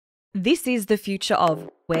This is The Future Of,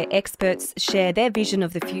 where experts share their vision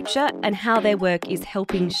of the future and how their work is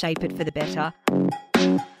helping shape it for the better.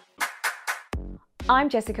 I'm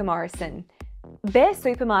Jessica Morrison. Bare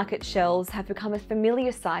supermarket shelves have become a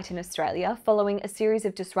familiar sight in Australia following a series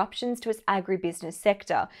of disruptions to its agribusiness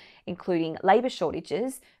sector, including labour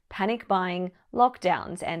shortages, panic buying,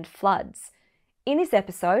 lockdowns and floods. In this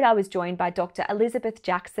episode, I was joined by Dr. Elizabeth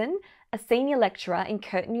Jackson, a senior lecturer in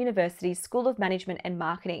Curtin University's School of Management and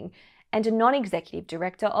Marketing, and a non-executive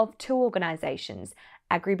director of two organisations,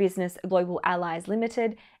 Agribusiness Global Allies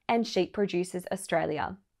Limited and Sheep Producers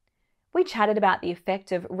Australia. We chatted about the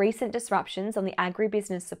effect of recent disruptions on the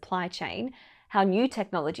agribusiness supply chain, how new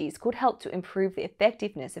technologies could help to improve the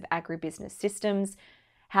effectiveness of agribusiness systems,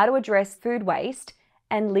 how to address food waste,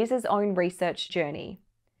 and Liz's own research journey.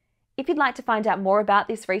 If you'd like to find out more about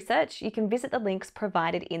this research, you can visit the links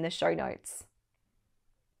provided in the show notes.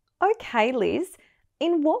 Okay, Liz,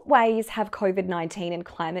 in what ways have COVID-19 and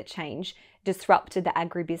climate change disrupted the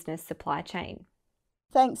agribusiness supply chain?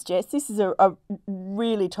 Thanks, Jess. This is a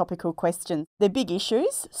really topical question. They're big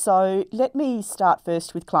issues, so let me start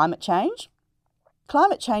first with climate change.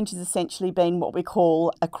 Climate change has essentially been what we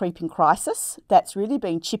call a creeping crisis that's really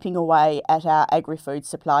been chipping away at our agri-food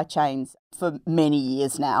supply chains for many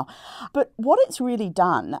years now. But what it's really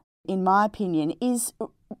done, in my opinion, is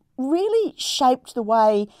really shaped the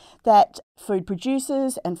way that food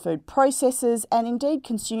producers and food processors and indeed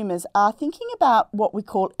consumers are thinking about what we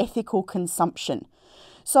call ethical consumption.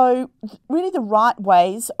 So really the right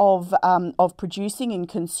ways of producing and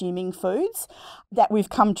consuming foods that we've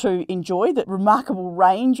come to enjoy, that remarkable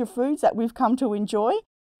range of foods that we've come to enjoy.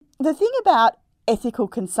 The thing about ethical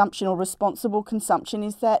consumption or responsible consumption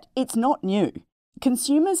is that it's not new.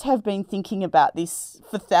 Consumers have been thinking about this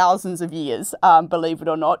for thousands of years, believe it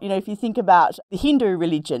or not. You know, if you think about the Hindu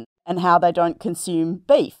religion and how they don't consume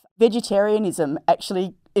beef, vegetarianism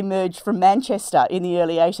actually emerged from Manchester in the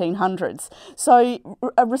early 1800s. So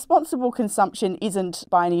a responsible consumption isn't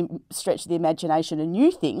by any stretch of the imagination a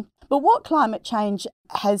new thing. But what climate change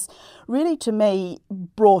has really, to me,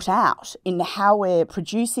 brought out in how we're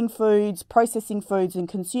producing foods, processing foods and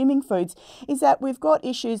consuming foods is that we've got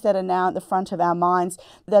issues that are now at the front of our minds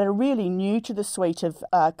that are really new to the suite of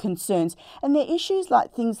concerns. And they're issues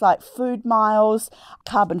like things like food miles,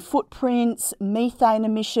 carbon footprints, methane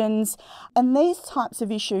emissions, and these types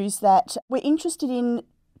of issues that we're interested in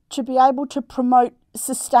to be able to promote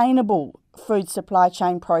sustainable food supply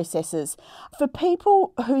chain processes. For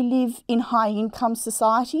people who live in high income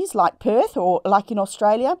societies like Perth or like in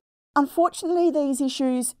Australia, unfortunately these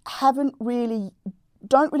issues don't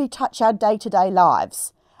really touch our day-to-day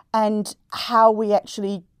lives and how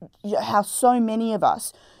so many of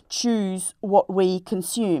us choose what we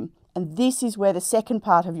consume. And this is where the second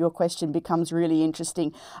part of your question becomes really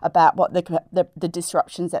interesting about what the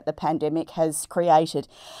disruptions that the pandemic has created.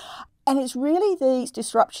 And it's really these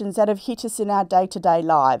disruptions that have hit us in our day-to-day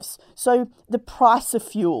lives. So the price of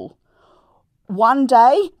fuel. One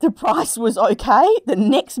day the price was okay, the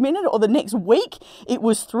next minute or the next week it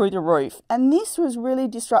was through the roof. And this was really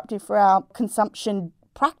disruptive for our consumption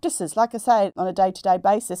practices, like I say, on a day-to-day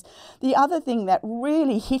basis. The other thing that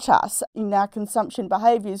really hit us in our consumption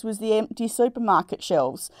behaviours was the empty supermarket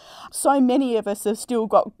shelves. So many of us have still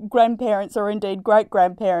got grandparents or indeed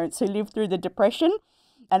great-grandparents who lived through the Depression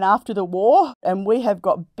and after the war, and we have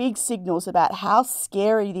got big signals about how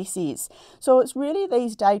scary this is. So it's really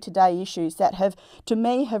these day-to-day issues that have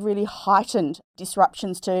really heightened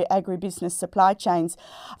disruptions to agribusiness supply chains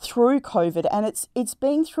through COVID. And it's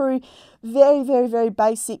been through very, very, very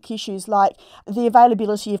basic issues like the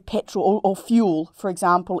availability of petrol or fuel, for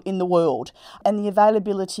example, in the world, and the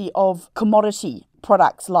availability of commodity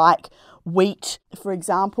products like wheat, for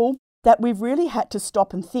example, that we've really had to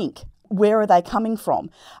stop and think, where are they coming from?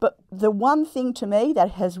 But the one thing to me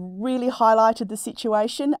that has really highlighted the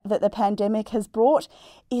situation that the pandemic has brought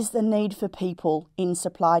is the need for people in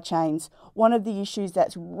supply chains. One of the issues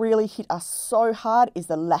that's really hit us so hard is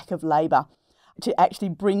the lack of labour to actually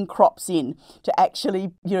bring crops in, to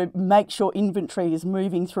actually, make sure inventory is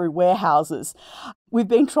moving through warehouses. We've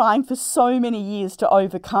been trying for so many years to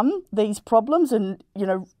overcome these problems and,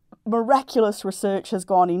 miraculous research has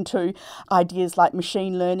gone into ideas like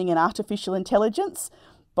machine learning and artificial intelligence.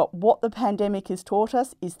 But what the pandemic has taught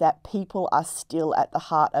us is that people are still at the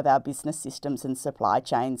heart of our business systems and supply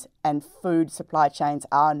chains, and food supply chains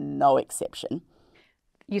are no exception.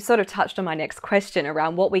 You sort of touched on my next question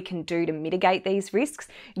around what we can do to mitigate these risks.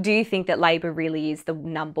 Do you think that labour really is the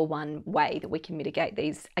number one way that we can mitigate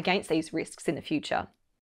against these risks in the future?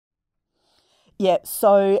 Yeah,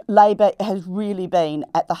 so labour has really been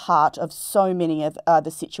at the heart of so many of the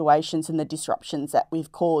situations and the disruptions that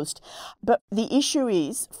we've caused. But the issue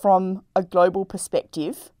is, from a global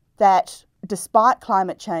perspective, that despite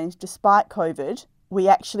climate change, despite COVID, we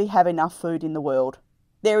actually have enough food in the world.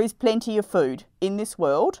 There is plenty of food in this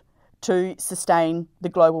world to sustain the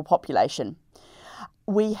global population.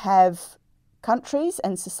 We have countries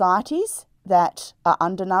and societies that are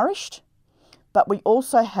undernourished, but we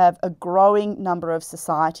also have a growing number of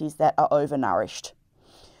societies that are overnourished.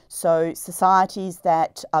 So societies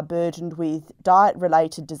that are burdened with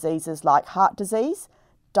diet-related diseases like heart disease,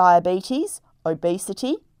 diabetes,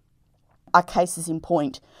 obesity are cases in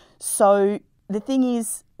point. So the thing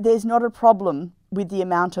is, there's not a problem with the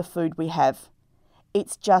amount of food we have.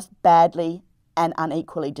 It's just badly and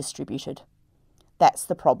unequally distributed. That's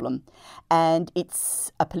the problem. And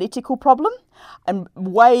it's a political problem and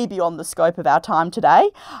way beyond the scope of our time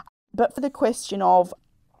today. But for the question of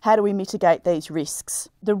how do we mitigate these risks?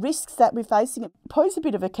 The risks that we're facing pose a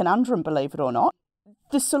bit of a conundrum, believe it or not.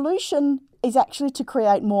 The solution is actually to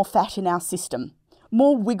create more fat in our system,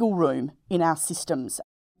 more wiggle room in our systems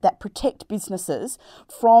that protect businesses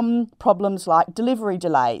from problems like delivery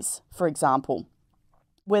delays, for example,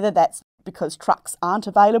 whether that's because trucks aren't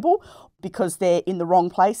available, because they're in the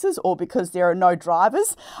wrong places, or because there are no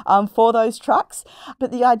drivers for those trucks.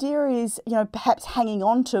 But the idea is, perhaps hanging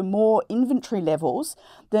on to more inventory levels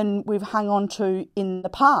than we've hung on to in the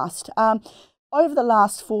past. Over the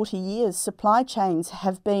last 40 years, supply chains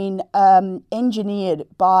have been engineered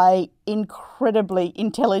by incredibly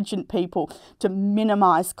intelligent people to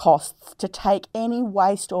minimise costs, to take any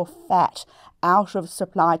waste or fat out of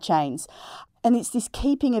supply chains. And it's this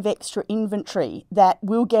keeping of extra inventory that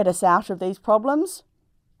will get us out of these problems,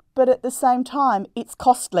 but at the same time, it's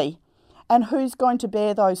costly. And who's going to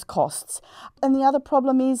bear those costs? And the other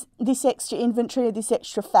problem is this extra inventory, this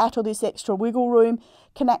extra fat or this extra wiggle room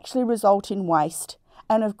can actually result in waste.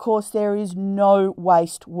 And of course, there is no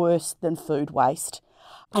waste worse than food waste.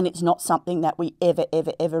 And it's not something that we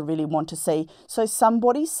ever really want to see. So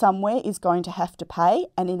somebody somewhere is going to have to pay,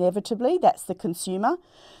 and inevitably that's the consumer.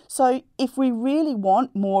 So if we really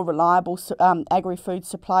want more reliable agri-food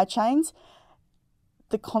supply chains,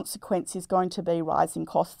 the consequence is going to be rising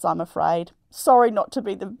costs, I'm afraid. Sorry not to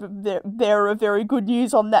be the bearer of very good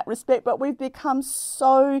news on that respect, but we've become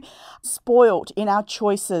so spoilt in our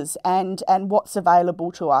choices and what's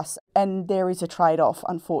available to us. And there is a trade-off,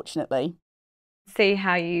 unfortunately. See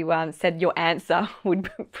how you said your answer would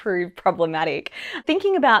prove problematic.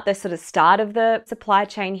 Thinking about the sort of start of the supply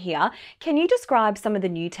chain here, can you describe some of the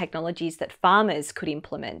new technologies that farmers could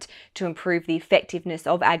implement to improve the effectiveness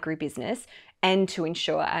of agribusiness and to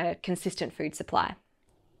ensure a consistent food supply?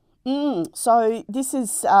 So this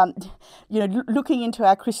is, looking into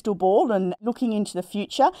our crystal ball and looking into the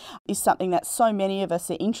future is something that so many of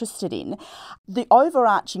us are interested in. The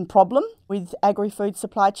overarching problem with agri-food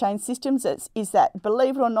supply chain systems is that,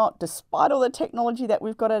 believe it or not, despite all the technology that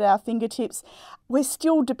we've got at our fingertips, we're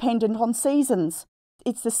still dependent on seasons.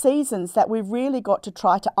 It's the seasons that we've really got to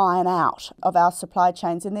try to iron out of our supply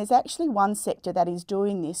chains. And there's actually one sector that is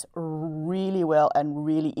doing this really well and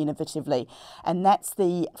really innovatively, and that's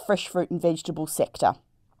the fresh fruit and vegetable sector.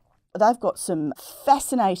 They've got some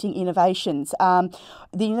fascinating innovations. The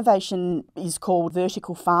innovation is called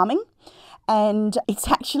vertical farming, and it's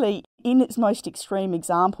actually, in its most extreme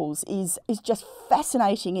examples, is just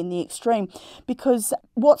fascinating in the extreme, because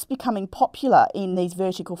what's becoming popular in these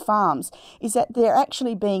vertical farms is that they're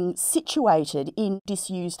actually being situated in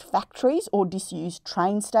disused factories or disused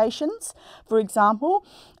train stations, for example,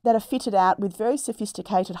 that are fitted out with very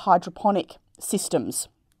sophisticated hydroponic systems,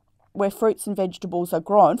 where fruits and vegetables are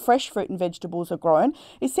grown, fresh fruit and vegetables are grown,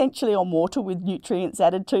 essentially on water with nutrients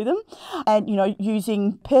added to them, and,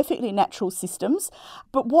 using perfectly natural systems.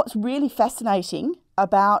 But what's really fascinating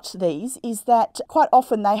about these is that quite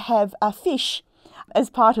often they have a fish as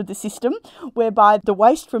part of the system, whereby the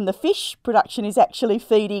waste from the fish production is actually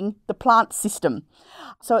feeding the plant system.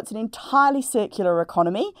 So it's an entirely circular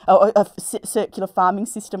economy, or a circular farming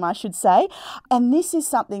system, I should say. And this is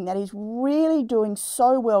something that is really doing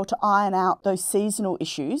so well to iron out those seasonal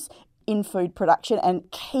issues in food production and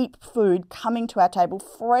keep food coming to our table,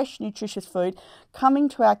 fresh, nutritious food coming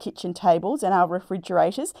to our kitchen tables and our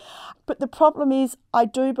refrigerators. But the problem is, I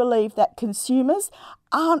do believe that consumers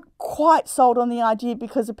aren't quite sold on the idea,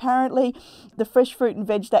 because apparently the fresh fruit and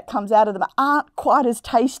veg that comes out of them aren't quite as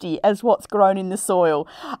tasty as what's grown in the soil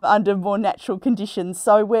under more natural conditions.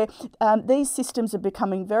 So these systems are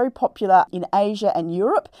becoming very popular in Asia and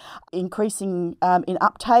Europe, increasing in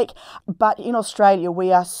uptake. But in Australia,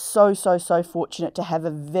 we are so fortunate to have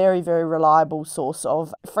a very, very reliable source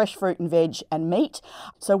of fresh fruit and veg and meat.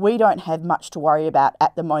 So we don't have much to worry about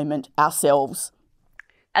at the moment ourselves.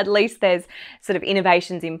 At least there's sort of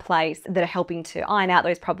innovations in place that are helping to iron out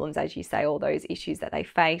those problems, as you say, all those issues that they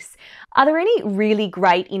face. Are there any really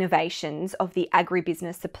great innovations of the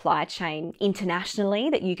agribusiness supply chain internationally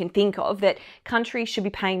that you can think of that countries should be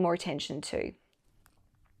paying more attention to?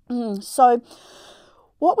 So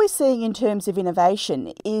what we're seeing in terms of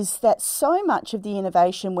innovation is that so much of the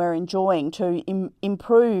innovation we're enjoying to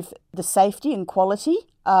improve the safety and quality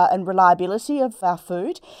and reliability of our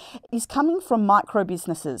food is coming from micro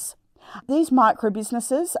businesses. These micro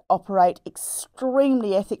businesses operate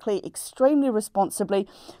extremely ethically, extremely responsibly,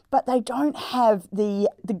 but they don't have the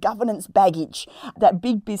governance baggage that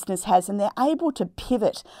big business has, and they're able to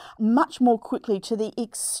pivot much more quickly to the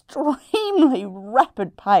extremely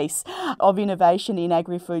rapid pace of innovation in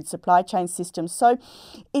agri-food supply chain systems. So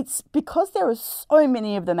it's because there are so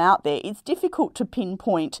many of them out there, it's difficult to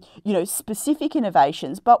pinpoint, specific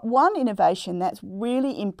innovations. But one innovation that's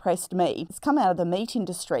really impressed me, it's come out of the meat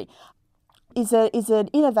industry, is an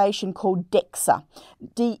innovation called DEXA,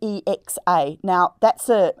 DEXA. Now, that's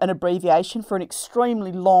an abbreviation for an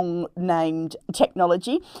extremely long named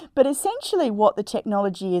technology, but essentially what the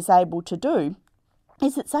technology is able to do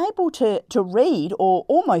is it's able to read, or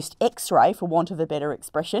almost X-ray, for want of a better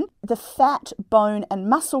expression, the fat, bone and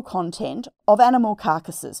muscle content of animal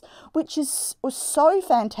carcasses, which was so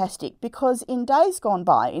fantastic, because in days gone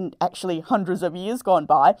by, in actually hundreds of years gone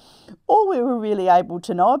by, all we were really able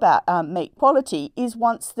to know about meat quality is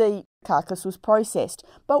once the carcass was processed.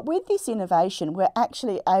 But with this innovation, we're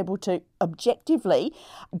actually able to objectively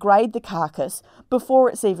grade the carcass before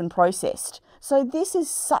it's even processed. So this is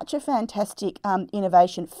such a fantastic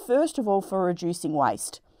innovation, first of all for reducing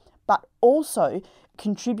waste, but also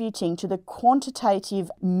contributing to the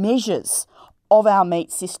quantitative measures of our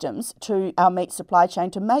meat systems, to our meat supply chain,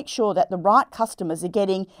 to make sure that the right customers are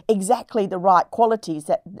getting exactly the right qualities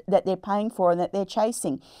that they're paying for and that they're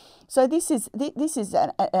chasing. So this is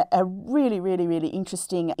a really, really, really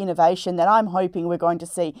interesting innovation that I'm hoping we're going to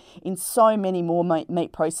see in so many more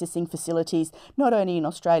meat processing facilities, not only in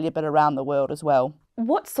Australia but around the world as well.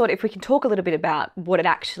 If we can talk a little bit about what it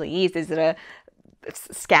actually is it a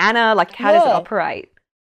scanner? Like, how does it operate?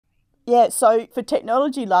 Yeah, so for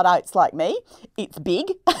technology Luddites like me, it's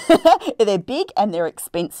big. They're big and they're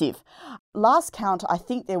expensive. Last count, I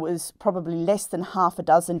think there was probably less than half a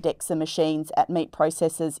dozen DEXA machines at meat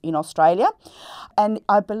processors in Australia. And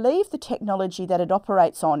I believe the technology that it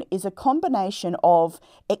operates on is a combination of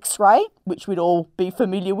X-ray, which we'd all be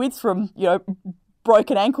familiar with from,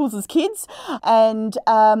 broken ankles as kids, and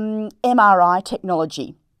MRI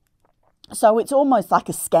technology. So it's almost like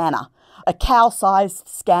a scanner, a cow-sized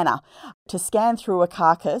scanner, to scan through a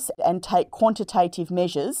carcass and take quantitative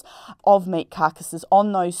measures of meat carcasses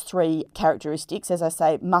on those three characteristics, as I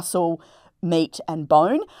say, muscle, meat and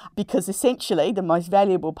bone, because essentially the most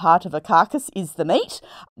valuable part of a carcass is the meat.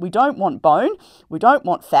 We don't want bone, we don't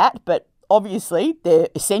want fat, but obviously they're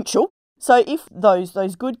essential. So if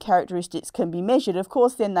those good characteristics can be measured, of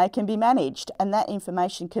course, then they can be managed, and that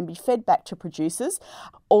information can be fed back to producers,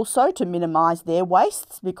 also to minimise their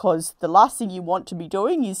wastes, because the last thing you want to be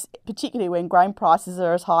doing is, particularly when grain prices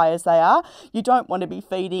are as high as they are, you don't want to be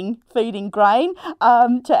feeding grain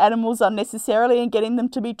to animals unnecessarily and getting them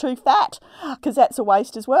to be too fat, because that's a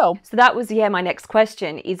waste as well. So that was, my next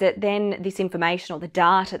question. Is it then this information or the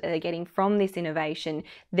data that they're getting from this innovation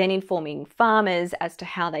then informing farmers as to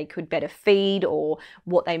how they could better feed, or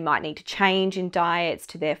what they might need to change in diets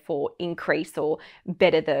to therefore increase or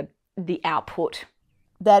better the output?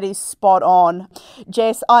 That is spot on.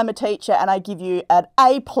 Jess, I'm a teacher and I give you an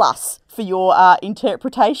A+ for your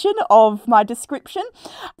interpretation of my description.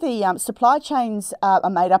 The supply chains are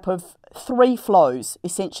made up of three flows,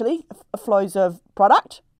 essentially: flows of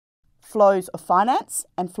product, flows of finance,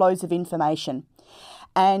 and flows of information.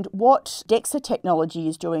 And what DEXA technology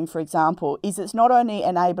is doing, for example, is it's not only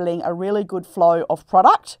enabling a really good flow of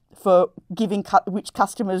product for giving which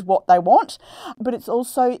customers what they want, but it's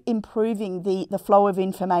also improving the flow of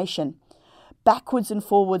information backwards and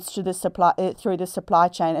forwards to the supply through the supply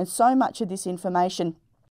chain. And so much of this information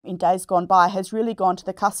in days gone by has really gone to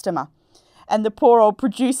the customer. and the poor old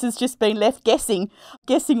producer's just been left guessing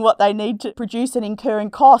what they need to produce and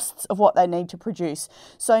incurring costs of what they need to produce.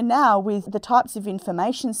 So now with the types of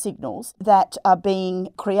information signals that are being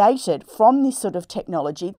created from this sort of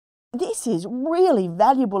technology, this is really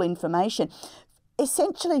valuable information,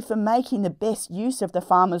 essentially for making the best use of the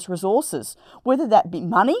farmer's resources, whether that be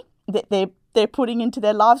money that they're putting into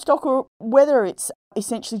their livestock or whether it's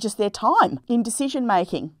essentially just their time in decision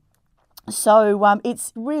making. So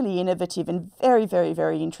it's really innovative and very, very,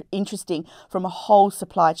 very interesting from a whole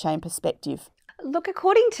supply chain perspective. Look,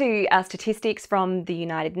 according to statistics from the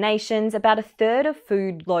United Nations, about a third of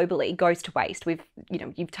food globally goes to waste.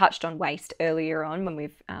 You've touched on waste earlier on when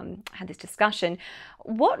we've had this discussion.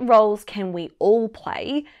 What roles can we all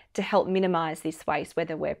play to help minimise this waste,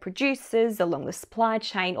 whether we're producers along the supply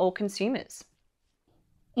chain or consumers?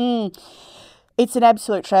 It's an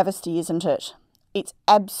absolute travesty, isn't it? It's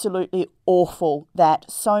absolutely awful that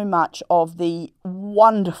so much of the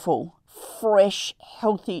wonderful, fresh,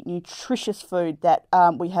 healthy, nutritious food that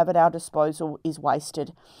we have at our disposal is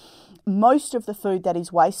wasted. Most of the food that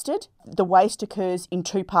is wasted, the waste occurs in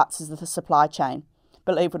two parts of the supply chain.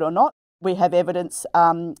 Believe it or not, we have evidence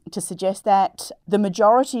to suggest that the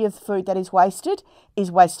majority of food that is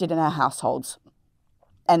wasted in our households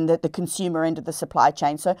and the consumer end of the supply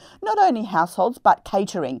chain. So not only households, but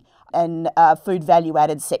catering and food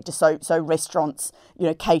value-added sector, so restaurants,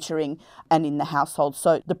 catering and in the household,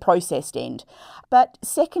 so the processed end. But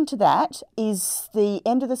second to that is the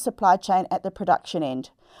end of the supply chain at the production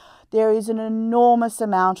end. There is an enormous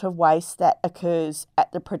amount of waste that occurs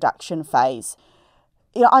at the production phase.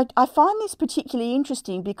 I find this particularly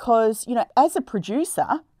interesting because, as a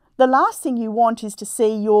producer, the last thing you want is to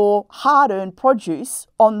see your hard-earned produce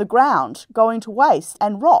on the ground going to waste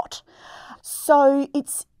and rot. So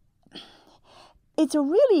it's a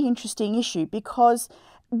really interesting issue because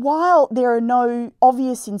while there are no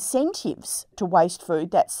obvious incentives to waste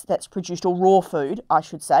food that's produced, or raw food, I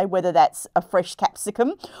should say, whether that's a fresh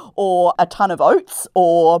capsicum or a ton of oats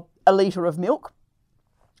or a litre of milk,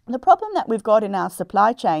 the problem that we've got in our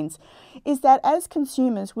supply chains is that as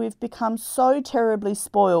consumers, we've become so terribly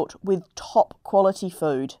spoilt with top quality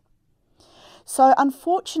food. So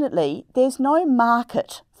unfortunately, there's no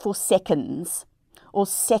market for seconds or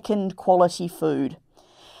second quality food.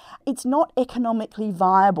 It's not economically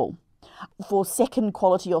viable for second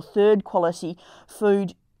quality or third quality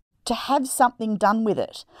food to have something done with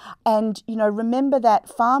it. And, remember that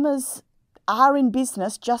farmers are in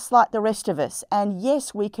business just like the rest of us. And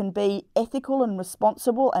yes, we can be ethical and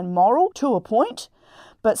responsible and moral to a point,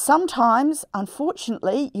 but sometimes,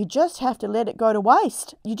 unfortunately, you just have to let it go to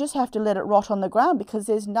waste. You just have to let it rot on the ground because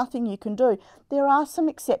there's nothing you can do. There are some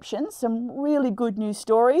exceptions, some really good news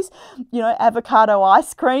stories, avocado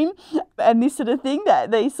ice cream and this sort of thing,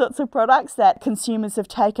 that these sorts of products that consumers have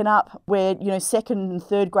taken up where, second and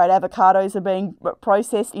third grade avocados are being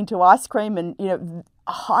processed into ice cream and,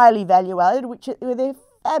 highly value added, they're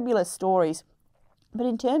fabulous stories. But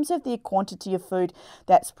in terms of the quantity of food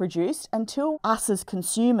that's produced, until us as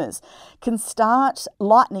consumers can start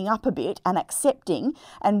lightening up a bit and accepting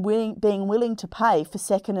and being willing to pay for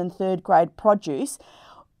second and third grade produce,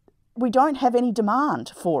 we don't have any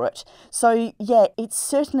demand for it. So yeah, it's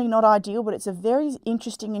certainly not ideal, but it's a very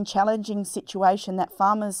interesting and challenging situation that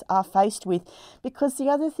farmers are faced with, because the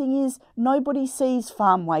other thing is nobody sees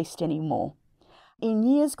farm waste anymore. In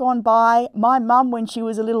years gone by, my mum, when she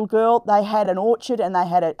was a little girl, they had an orchard and they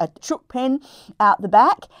had a chook pen out the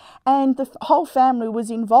back, and the whole family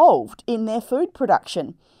was involved in their food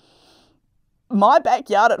production. My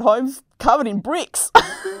backyard at home's covered in bricks.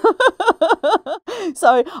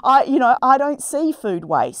 So I don't see food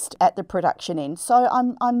waste at the production end. So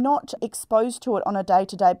I'm not exposed to it on a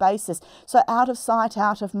day-to-day basis. So out of sight,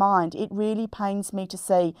 out of mind, it really pains me to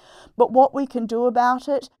see. But what we can do about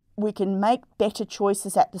it, we can make better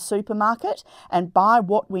choices at the supermarket and buy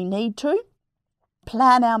what we need to,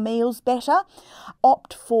 plan our meals better,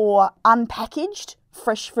 opt for unpackaged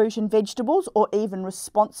fresh fruit and vegetables, or even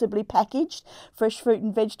responsibly packaged fresh fruit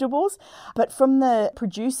and vegetables. But from the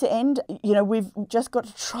producer end, we've just got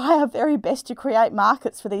to try our very best to create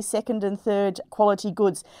markets for these second and third quality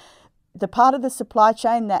goods. The part of the supply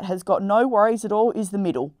chain that has got no worries at all is the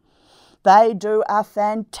middle. They do a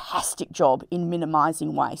fantastic job in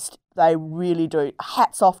minimising waste. They really do.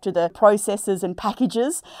 Hats off to the processors and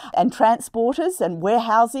packagers and transporters and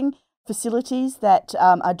warehousing facilities that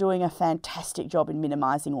are doing a fantastic job in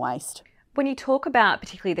minimising waste. When you talk about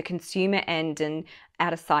particularly the consumer end and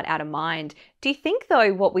out of sight, out of mind, do you think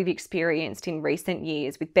though what we've experienced in recent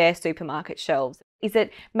years with bare supermarket shelves Is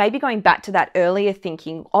it maybe going back to that earlier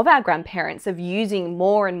thinking of our grandparents of using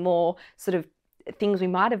more and more sort of things we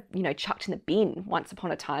might have, chucked in the bin once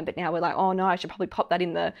upon a time, but now we're like, oh no, I should probably pop that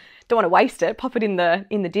don't want to waste it, pop it in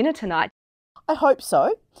the dinner tonight. I hope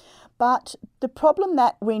so. But the problem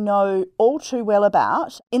that we know all too well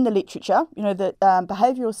about in the literature, that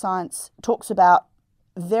behavioural science talks about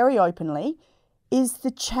very openly, is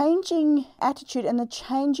the changing attitude and the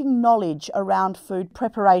changing knowledge around food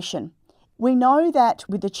preparation. We know that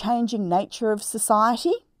with the changing nature of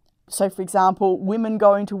society, so for example, women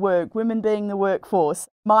going to work, women being the workforce.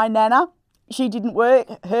 My nana, she didn't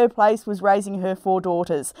work. Her place was raising her 4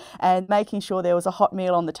 daughters and making sure there was a hot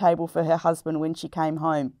meal on the table for her husband when she came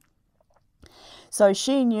home. So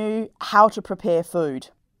she knew how to prepare food.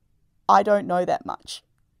 I don't know that much.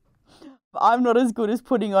 I'm not as good as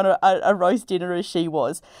putting on a roast dinner as she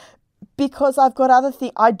was, because I've got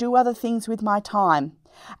I do other things with my time.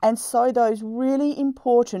 And so those really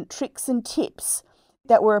important tricks and tips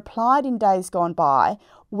that were applied in days gone by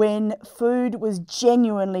when food was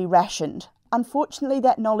genuinely rationed, unfortunately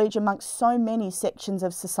that knowledge amongst so many sections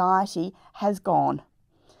of society has gone.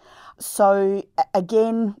 So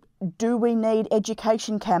again, do we need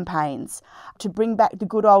education campaigns to bring back the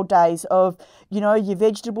good old days of, your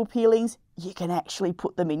vegetable peelings, you can actually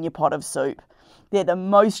put them in your pot of soup. They're the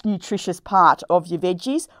most nutritious part of your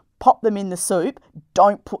veggies. Pop them in the soup,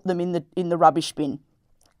 don't put them in the rubbish bin.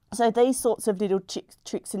 So these sorts of little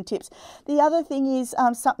tricks and tips. The other thing is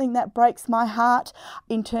something that breaks my heart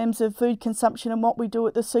in terms of food consumption and what we do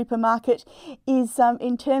at the supermarket is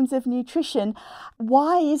in terms of nutrition.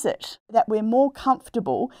 Why is it that we're more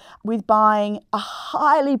comfortable with buying a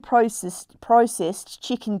highly processed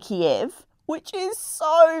chicken Kiev, which is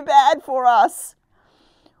so bad for us,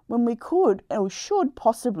 when we could or should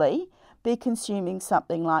possibly be consuming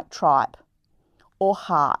something like tripe or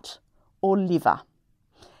heart or liver?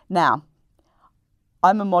 Now,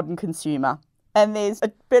 I'm a modern consumer and there's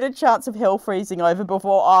a better chance of hell freezing over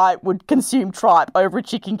before I would consume tripe over a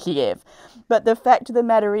chicken Kiev. But the fact of the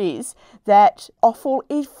matter is that offal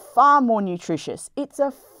is far more nutritious. It's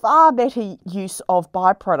a far better use of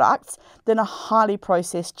byproducts than a highly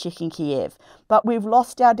processed chicken Kiev. But we've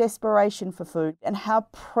lost our desperation for food and how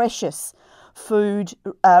precious food,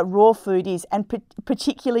 raw food is, and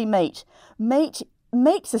particularly meat.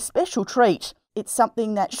 Meat's a special treat. It's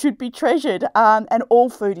something that should be treasured, and all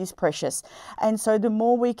food is precious. And so the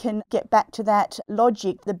more we can get back to that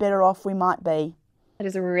logic, the better off we might be. That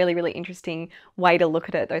is a really, really interesting way to look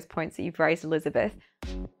at it, those points that you've raised, Elizabeth.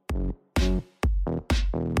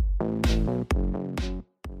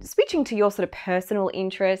 Switching to your sort of personal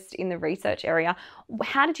interest in the research area,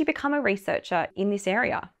 how did you become a researcher in this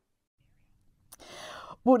area?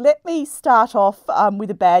 Well, let me start off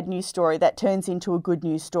with a bad news story that turns into a good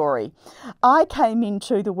news story. I came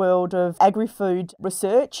into the world of agri-food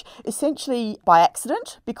research essentially by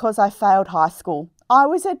accident because I failed high school. I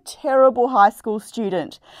was a terrible high school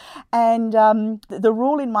student, and the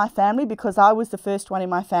rule in my family, because I was the first one in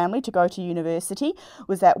my family to go to university,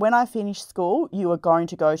 was that when I finished school, you were going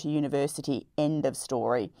to go to university, end of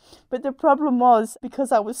story. But the problem was,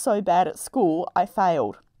 because I was so bad at school, I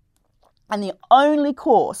failed. And the only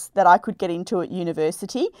course that I could get into at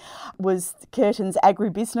university was Curtin's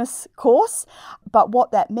Agribusiness course. But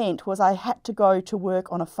what that meant was I had to go to work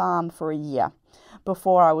on a farm for a year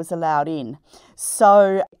before I was allowed in.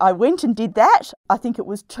 So I went and did that. I think it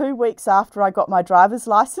was 2 weeks after I got my driver's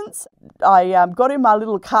license. I got in my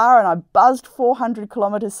little car and I buzzed 400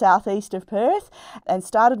 kilometres southeast of Perth and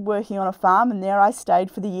started working on a farm, and there I stayed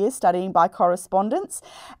for the year studying by correspondence.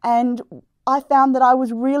 And I found that I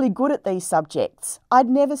was really good at these subjects. I'd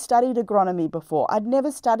never studied agronomy before. I'd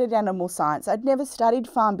never studied animal science. I'd never studied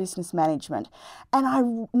farm business management. And I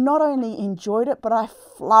not only enjoyed it, but I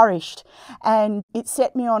flourished. And it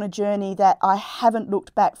set me on a journey that I haven't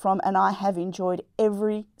looked back from, and I have enjoyed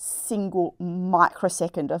every single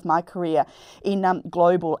microsecond of my career in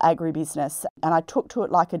global agribusiness. And I took to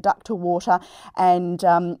it like a duck to water. And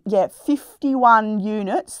 51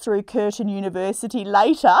 units through Curtin University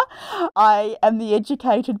later, I am the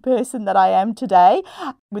educated person that I am today,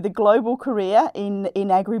 with a global career in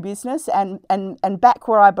agribusiness and back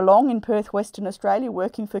where I belong in Perth, Western Australia,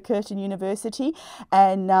 working for Curtin University.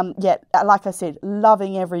 And like I said,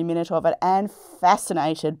 loving every minute of it and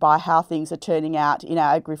fascinated by how things are turning out in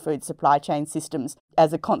our agri-food supply chain systems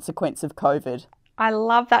as a consequence of COVID. I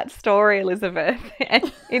love that story, Elizabeth.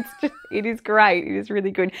 And it is great. It is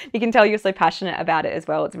really good. You can tell you're so passionate about it as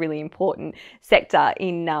well. It's a really important sector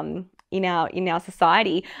in our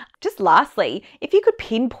society. Just lastly, if you could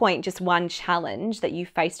pinpoint just one challenge that you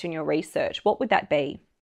faced in your research, what would that be?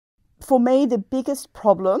 For me, the biggest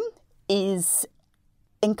problem is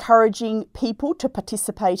encouraging people to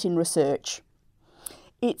participate in research.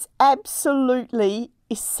 It's absolutely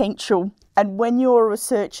essential. And when you're a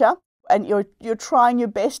researcher and you're trying your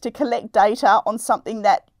best to collect data on something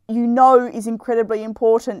that you know is incredibly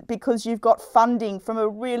important because you've got funding from a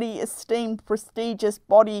really esteemed, prestigious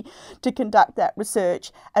body to conduct that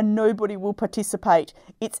research, and nobody will participate,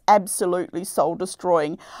 it's absolutely soul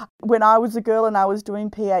destroying. When I was a girl and I was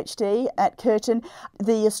doing PhD at Curtin,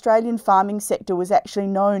 the Australian farming sector was actually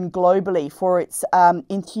known globally for its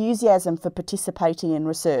enthusiasm for participating in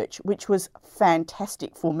research, which was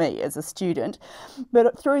fantastic for me as a student.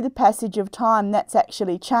 But through the passage of time, that's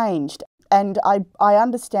actually changed. And I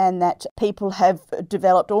understand that people have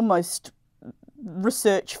developed almost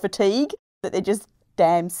research fatigue, that they're just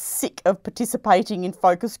damn sick of participating in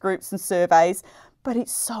focus groups and surveys. But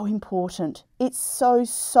it's so important. It's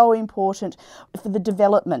so important for the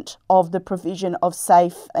development of the provision of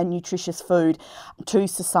safe and nutritious food to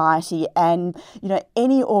society. And, you know,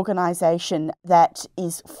 any organisation that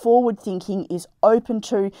is forward thinking, is open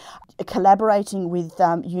to collaborating with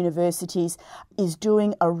universities, is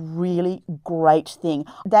doing a really great thing.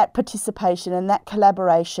 That participation and that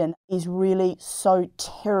collaboration is really so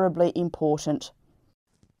terribly important.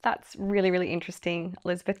 That's really, really interesting,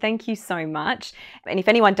 Elizabeth. Thank you so much. And if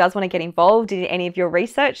anyone does want to get involved in any of your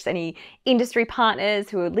research, any industry partners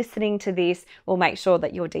who are listening to this, we'll make sure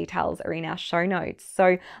that your details are in our show notes.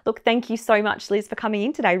 So look, thank you so much, Liz, for coming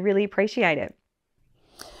in today. Really appreciate it.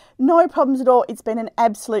 No problems at all. It's been an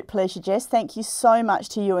absolute pleasure, Jess. Thank you so much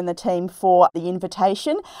to you and the team for the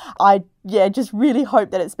invitation. I just really hope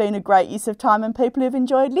that it's been a great use of time and people have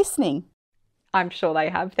enjoyed listening. I'm sure they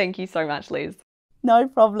have. Thank you so much, Liz. No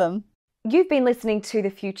problem. You've been listening to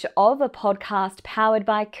The Future of, a podcast powered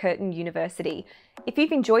by Curtin University. If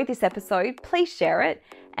you've enjoyed this episode, please share it.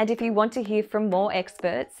 And if you want to hear from more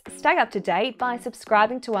experts, stay up to date by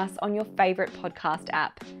subscribing to us on your favourite podcast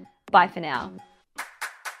app. Bye for now.